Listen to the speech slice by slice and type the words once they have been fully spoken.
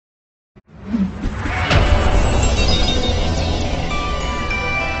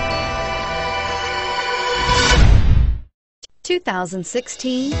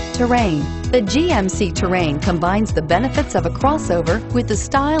2016 Terrain. The GMC Terrain combines the benefits of a crossover with the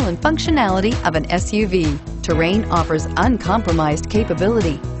style and functionality of an SUV. Terrain offers uncompromised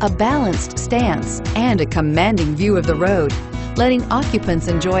capability, a balanced stance, and a commanding view of the road, letting occupants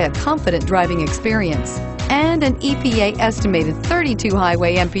enjoy a confident driving experience. And an EPA estimated 32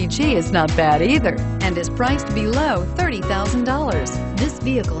 highway MPG is not bad either, and is priced below $30,000. This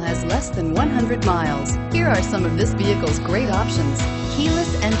vehicle has less than 100 miles. Here are some of this vehicle's great options: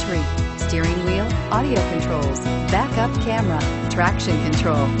 keyless entry, steering wheel audio controls, backup camera, traction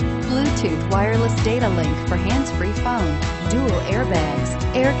control, Bluetooth wireless data link for hands-free phone, dual airbags,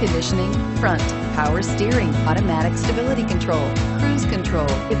 air conditioning, front, power steering, automatic stability control, cruise control.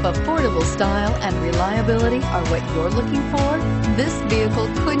 If affordable style and reliability are what you're looking for, this vehicle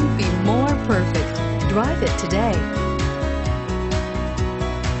couldn't be more perfect. Drive it today.